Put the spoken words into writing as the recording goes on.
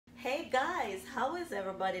Guys, how is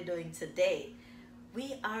everybody doing today?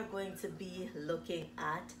 We are going to be looking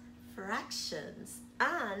at fractions,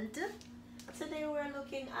 and today we're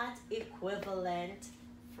looking at equivalent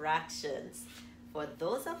fractions. For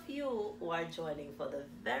those of you who are joining for the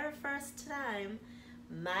very first time,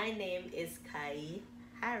 my name is Kai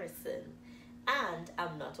Harrison, and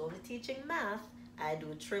I'm not only teaching math, I do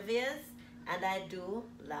trivias and I do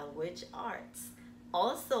language arts.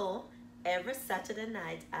 Also, every Saturday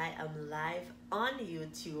night I am live on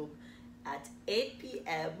YouTube at 8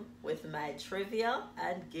 p.m. with my trivia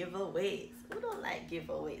and giveaways. Who don't like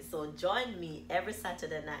giveaways? So join me every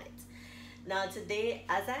Saturday night. Now today,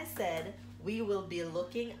 as I said, we will be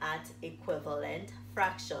looking at equivalent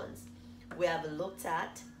fractions. We have looked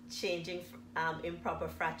at changing improper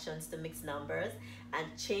fractions to mixed numbers and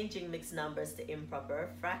changing mixed numbers to improper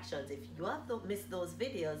fractions. If you have missed those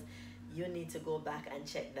videos, you need to go back and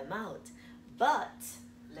check them out. But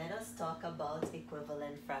let us talk about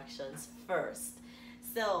equivalent fractions first.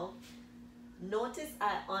 So notice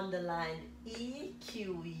I underlined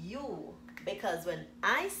EQU because when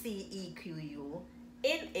I see EQU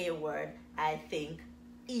in a word, I think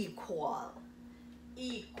equal.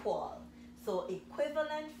 Equal. So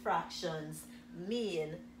equivalent fractions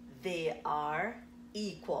mean they are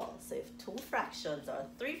equal. So if two fractions or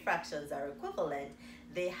three fractions are equivalent,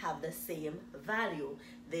 they have the same value.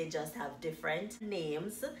 They just have different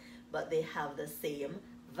names, but they have the same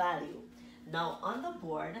value. Now on the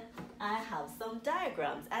board, I have some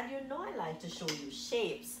diagrams, and you know I like to show you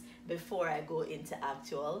shapes before I go into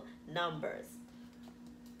actual numbers.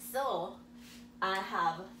 So I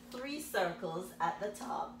have three circles at the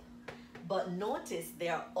top, but notice they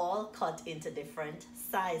are all cut into different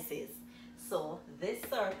sizes. So this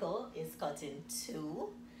circle is cut in 2,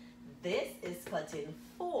 this is cut in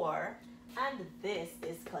 4, and this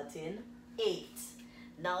is cut in 8.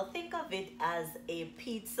 Now think of it as a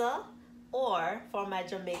pizza, or for my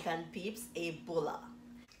Jamaican peeps, a bulla.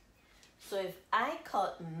 So if I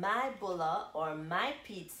cut my bulla or my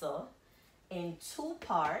pizza in 2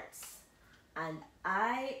 parts, and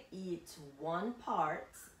I eat 1 part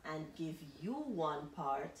and give you 1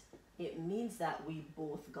 part, it means that we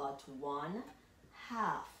both got 1/2,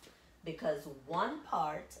 because 1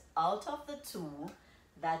 part out of the 2,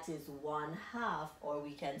 that is 1/2, or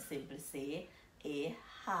we can simply say a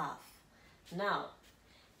half. Now,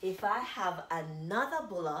 if I have another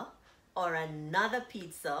bulla or another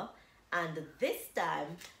pizza, and this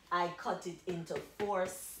time I cut it into 4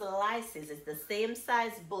 slices, it's the same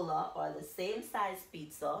size bulla or the same size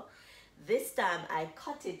pizza. This time I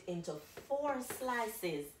cut it into 4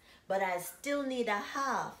 slices, but I still need a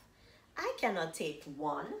half. I cannot take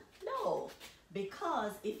 1, no,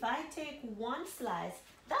 because if I take 1 slice,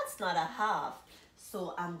 that's not a half.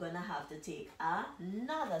 So I'm gonna have to take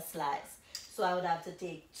another slice. So I would have to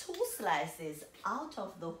take 2 slices out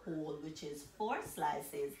of the whole, which is 4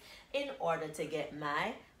 slices, in order to get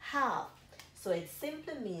my half. So it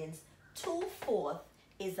simply means 2/4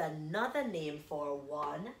 is another name for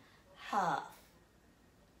 1/2.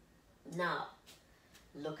 Now,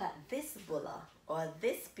 look at this bulla or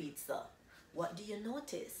this pizza. What do you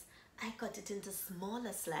notice? I cut it into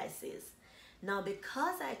smaller slices. Now,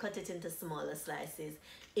 because I cut it into smaller slices,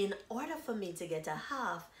 in order for me to get a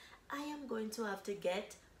half, I am going to have to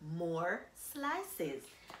get more slices.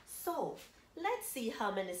 So let's see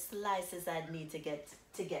how many slices I'd need to get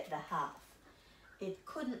the half. It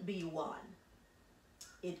couldn't be 1.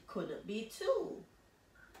 It couldn't be 2.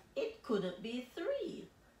 It couldn't be 3.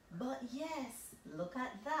 But yes, look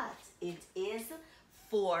at that. It is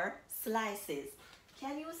 4 slices.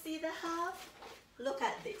 Can you see the half? Look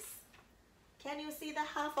at this. Can you see the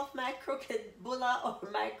half of my crooked bulla or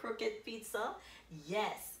my crooked pizza?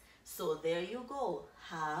 Yes. So there you go.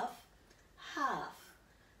 Half, half,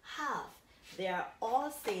 half. They are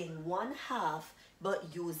all saying 1/2,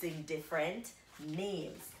 but using different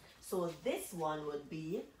names. So this one would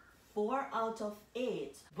be 4 out of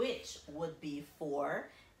 8, which would be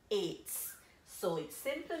 4/8. So it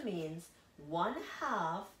simply means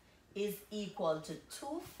 1/2 is equal to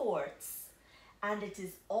 2/4, and it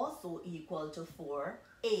is also equal to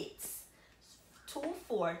 4/8.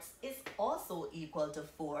 2/4 is also equal to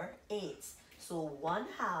 4/8. So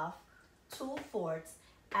 1/2, 2/4,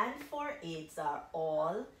 and 4/8 are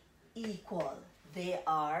all equal. They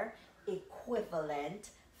are equivalent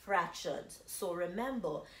fractions. So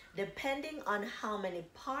remember, depending on how many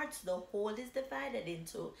parts the whole is divided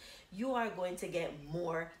into, you are going to get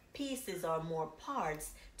more pieces or more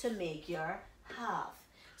parts to make your half.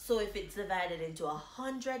 So if it's divided into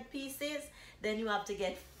 100 pieces, then you have to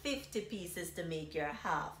get 50 pieces to make your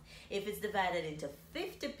half. If it's divided into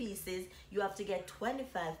 50 pieces, you have to get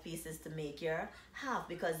 25 pieces to make your half,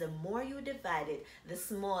 because the more you divide it, the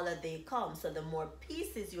smaller they come. So the more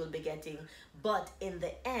pieces you'll be getting, but in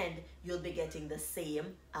the end, you'll be getting the same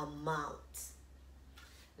amount.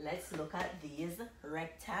 Let's look at these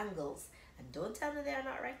rectangles. And don't tell me they are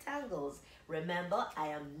not rectangles. Remember, I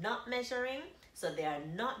am not measuring, so they are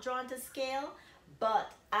not drawn to scale,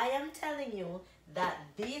 but I am telling you that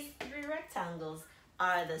these three rectangles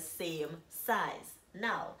are the same size.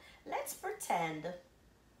 Now, let's pretend,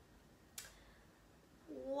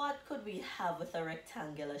 what could we have with a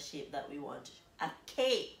rectangular shape that we want? A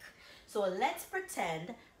cake. So let's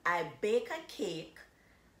pretend I bake a cake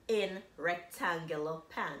in rectangular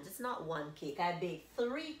pans. It's not one cake. I bake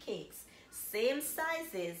 3 cakes, same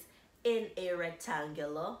sizes, in a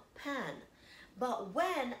rectangular pan. But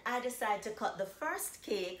when I decide to cut the first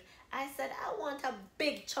cake, I said I want a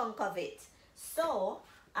big chunk of it. So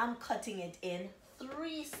I'm cutting it in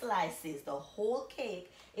 3 slices. The whole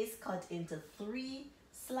cake is cut into 3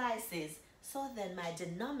 slices. So then my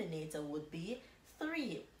denominator would be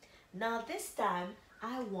 3. Now this time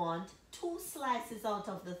I want 2 slices out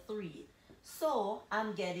of the 3. So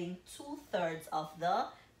I'm getting 2/3 of the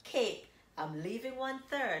cake. I'm leaving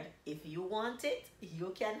 1/3. If you want it,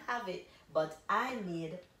 you can have it. But I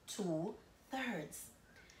need 2/3.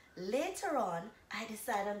 Later on, I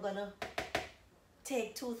decide I'm gonna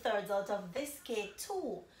take 2/3 out of this cake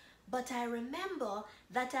too. But I remember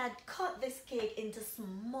that I'd cut this cake into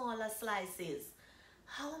smaller slices.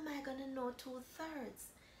 How am I gonna know 2/3?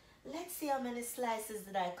 Let's see how many slices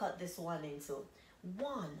did I cut this one into.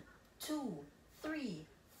 1, 2, 3,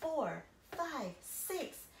 4, 5,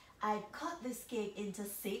 6. I cut this cake into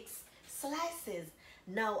 6 slices.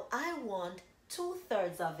 Now I want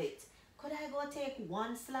 2/3 of it. Could I go take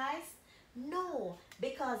 1 slice? No,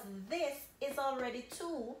 because this is already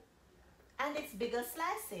 2 and it's bigger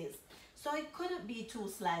slices. So it couldn't be 2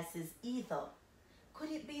 slices either.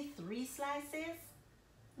 Could it be 3 slices?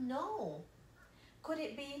 No. Could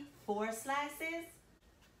it be 4 slices?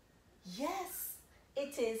 Yes,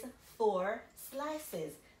 it is 4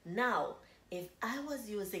 slices. Now, if I was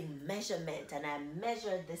using measurement and I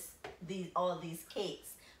measured all these cakes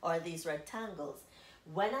or these rectangles,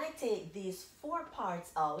 when I take these 4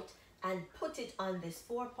 parts out and put it on these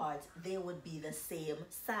 4 parts, they would be the same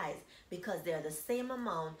size because they're the same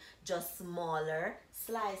amount, just smaller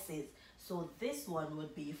slices. So this one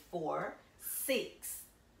would be 4, 6.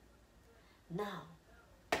 Now,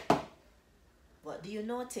 what do you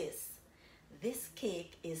notice? This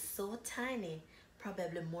cake is so tiny,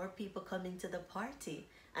 probably more people coming to the party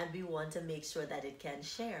and we want to make sure that it can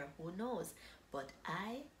share. Who knows? But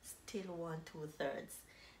I still want 2/3.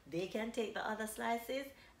 They can take the other slices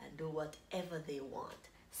and do whatever they want.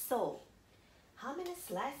 So, how many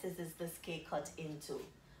slices is this cake cut into?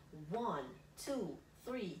 1, 2,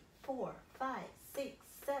 3, 4, 5, 6,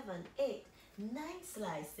 7, 8, 9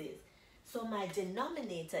 slices. So my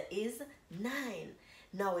denominator is 9.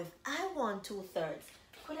 Now if I want 2/3,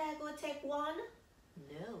 could I go take 1?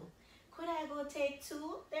 No. Could I go take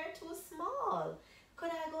 2? They're too small.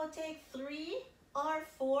 Could I go take 3 or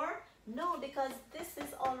 4? No, because this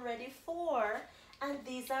is already 4 and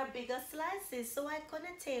these are bigger slices, so I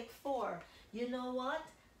couldn't take 4. You know what?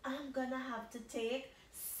 I'm gonna have to take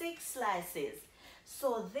 6 slices. So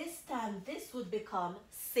this time this would become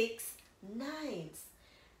 6 nines.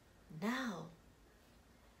 Now,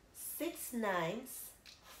 6 nines,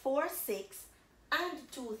 4 6,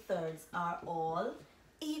 and 2/3 are all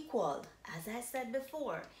equal. As I said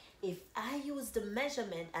before, if I use the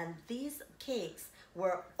measurement and these cakes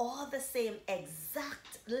were all the same,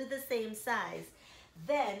 exactly the same size,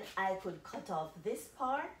 then I could cut off this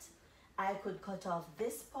part, I could cut off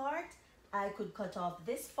this part, I could cut off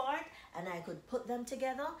this part, and I could put them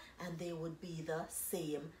together and they would be the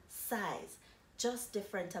same size. Just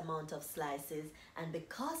different amount of slices, and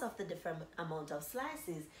because of the different amount of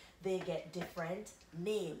slices, they get different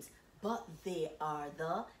names, but they are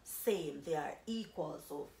the same. They are equal.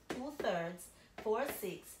 So 2/3, 4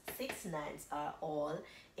 6, 6 nines are all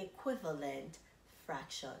equivalent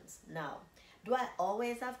fractions. Now, do I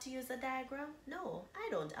always have to use a diagram? No, I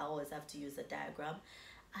don't always have to use a diagram.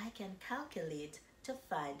 I can calculate to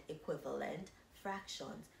find equivalent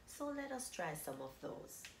fractions. So let us try some of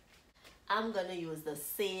those. I'm going to use the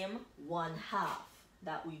same 1/2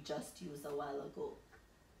 that we just used a while ago.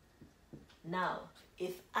 Now,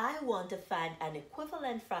 if I want to find an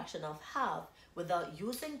equivalent fraction of half without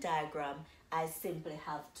using diagram, I simply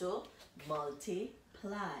have to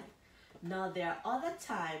multiply. Now there are other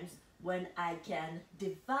times when I can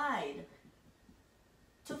divide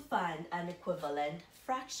to find an equivalent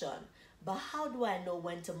fraction. But how do I know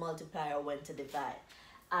when to multiply or when to divide?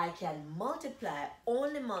 I can multiply,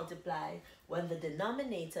 only multiply, when the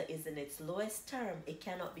denominator is in its lowest term. It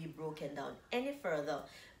cannot be broken down any further,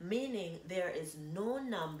 meaning there is no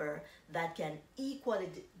number that can equally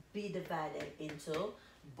be divided into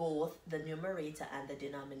both the numerator and the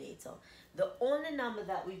denominator. The only number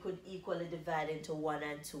that we could equally divide into 1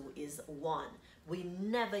 and 2 is 1. We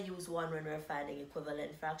never use 1 when we're finding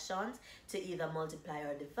equivalent fractions to either multiply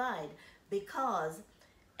or divide, because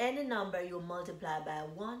any number you multiply by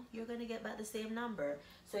 1, you're going to get back the same number.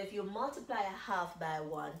 So if you multiply a half by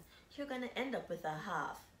 1, you're going to end up with a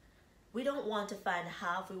half. We don't want to find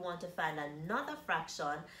half, we want to find another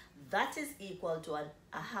fraction that is equal to a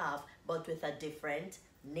half but with a different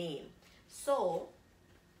name. So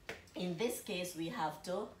in this case we have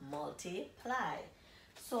to multiply.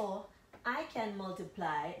 So I can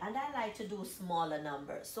multiply, and I like to do smaller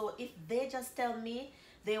numbers. So if they just tell me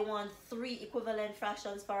they want 3 equivalent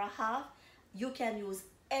fractions for a half, you can use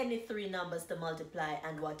any 3 numbers to multiply,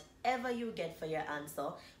 and whatever you get for your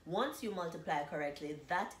answer, once you multiply correctly,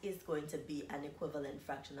 that is going to be an equivalent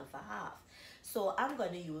fraction of a half. So I'm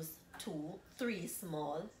going to use 3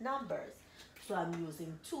 small numbers. So I'm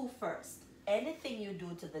using 2 first. Anything you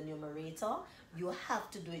do to the numerator, you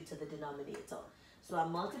have to do it to the denominator. So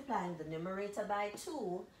I'm multiplying the numerator by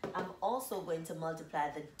 2. I'm also going to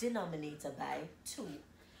multiply the denominator by 2.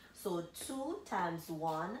 So 2 times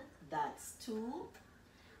 1, that's 2.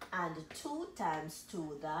 And 2 times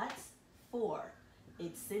 2, that's 4.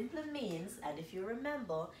 It simply means, and if you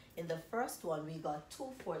remember, in the first one we got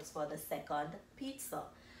 2/4 for the second pizza.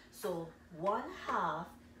 So 1/2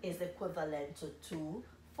 is equivalent to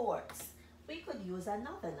 2/4. We could use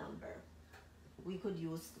another number. We could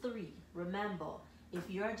use 3. Remember, if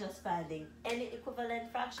you're just finding any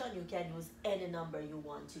equivalent fraction, you can use any number you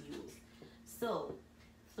want to use. So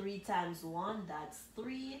 3 times 1, that's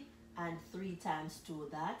 3, and 3 times 2,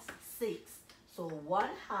 that's 6. So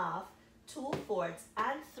 1/2, 2/4,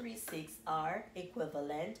 and 3/6 are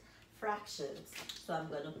equivalent fractions. So I'm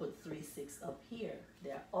going to put 3/6 up here.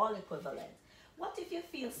 They're all equivalent. What if you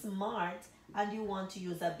feel smart and you want to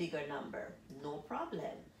use a bigger number? No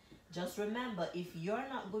problem. Just remember, if you're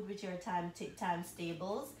not good with your times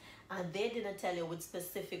tables and they didn't tell you which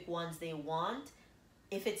specific ones they want,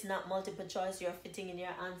 if it's not multiple choice you're fitting in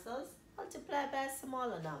your answers, multiply by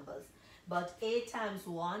smaller numbers. But 8 times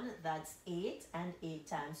 1, that's 8, and 8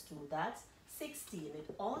 times 2, that's 16.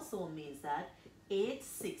 It also means that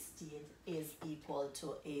 8/16 is equal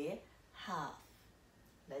to a half.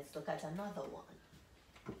 Let's look at another one.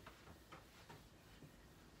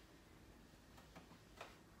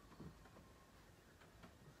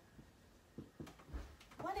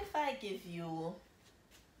 What if I give you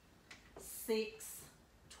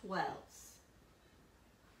 6/12?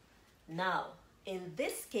 Now, in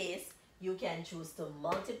this case, you can choose to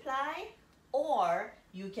multiply or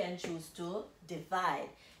you can choose to divide.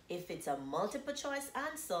 If it's a multiple choice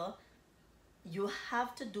answer, you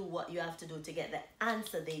have to do what you have to do to get the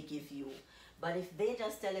answer they give you. But if they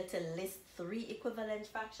just tell you to list 3 equivalent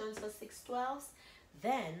fractions for 6/12,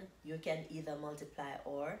 then you can either multiply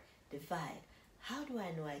or divide. How do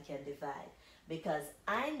I know I can divide? Because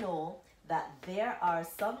I know that there are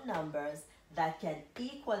some numbers that can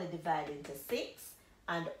equally divide into 6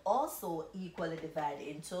 and also equally divide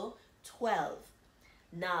into 12.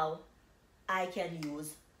 Now, I can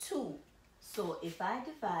use 2. So if I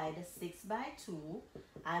divide 6 by 2,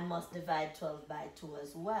 I must divide 12 by 2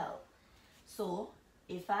 as well. So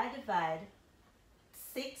if I divide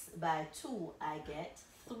 6 by 2, I get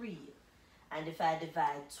 3. And if I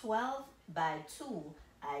divide 12 by 2,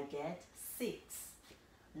 I get 6.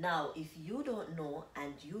 Now, if you don't know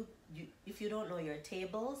and if you don't know your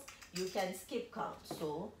tables, you can skip count.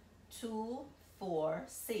 So 2, 4,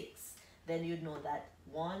 6. Then you'd know that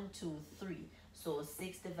 1, 2, 3. So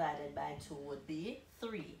 6 divided by 2 would be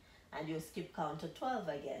 3. And you skip count to 12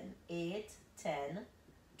 again. 8, 10,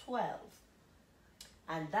 12.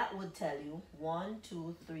 And that would tell you 1,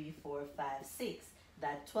 2, 3, 4, 5, 6.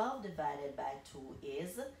 That 12 divided by 2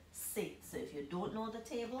 is 6. So if you don't know the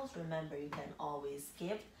tables, remember you can always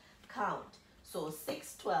skip count. So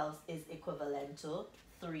 6/12 is equivalent to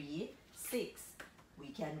 3/6. We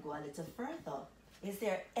can go a little further. Is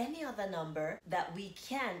there any other number that we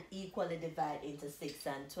can equally divide into 6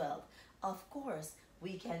 and 12? Of course,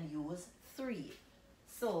 we can use 3.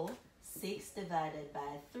 So 6 divided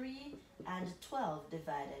by 3 and 12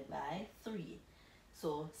 divided by 3.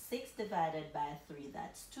 So 6 divided by 3,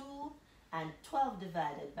 that's 2. and 12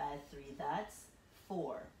 divided by 3, that's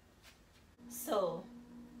 4. So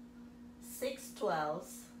 6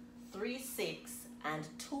 twelfths, 3 sixths, and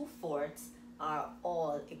 2 fourths are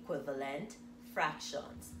all equivalent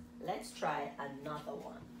fractions. Let's try another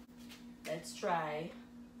one. Let's try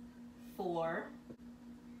 4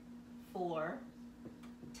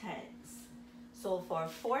 tenths. So for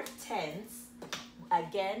 4 tenths,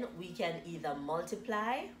 again, we can either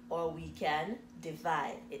multiply or we can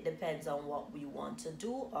divide. It depends on what we want to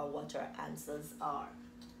do or what our answers are.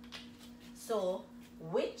 So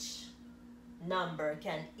which number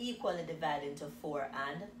can equally divide into 4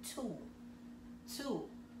 and 2? 2.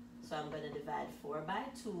 So I'm going to divide 4 by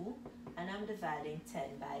 2, and I'm dividing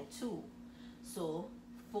 10 by 2. So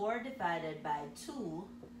 4 divided by 2,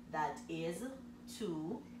 that is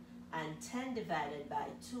 2, and 10 divided by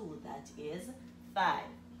 2, that is 5.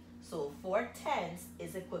 So 4 tenths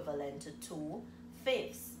is equivalent to 2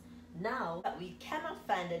 fifths. Now, we cannot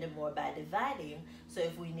find any more by dividing, so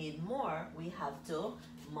if we need more, we have to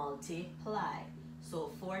multiply.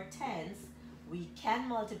 So 4 tenths, we can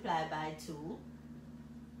multiply by 2.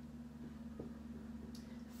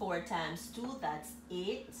 4 times 2, that's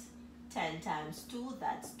 8. 10 times 2,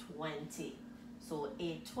 that's 20. So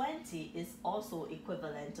 820 is also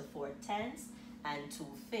equivalent to 4 tenths and 2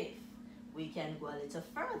 fifths. We can go a little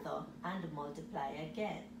further and multiply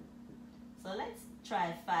again. So let's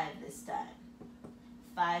try 5 this time.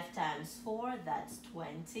 5 times 4, that's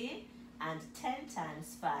 20. And 10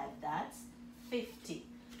 times 5, that's 50.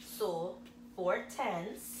 So 4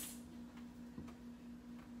 tenths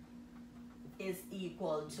is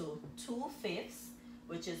equal to 2 fifths,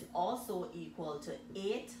 which is also equal to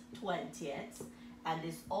 8 twentieths, and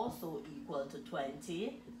is also equal to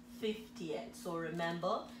 20 50ths. So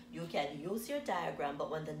remember, you can use your diagram,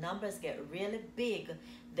 but when the numbers get really big,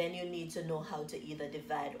 then you need to know how to either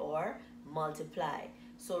divide or multiply.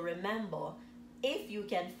 So remember, if you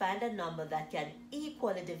can find a number that can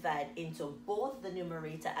equally divide into both the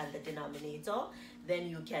numerator and the denominator, then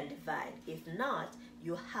you can divide. If not,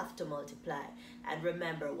 you have to multiply. And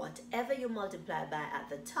remember, whatever you multiply by at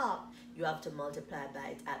the top, you have to multiply by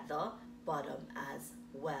it at the bottom as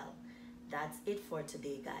well. That's it for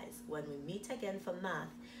today, guys. When we meet again for math,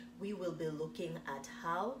 we will be looking at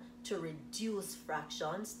how to reduce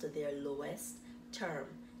fractions to their lowest term.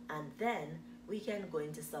 And then we can go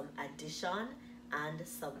into some addition and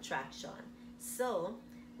subtraction. So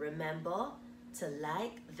remember to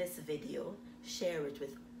like this video, share it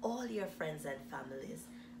with all your friends and families,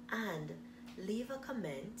 and leave a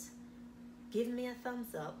comment, give me a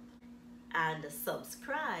thumbs up, and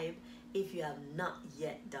subscribe if you have not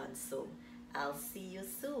yet done so. I'll see you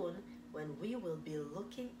soon when we will be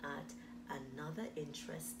looking at another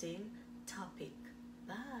interesting topic.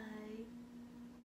 Bye.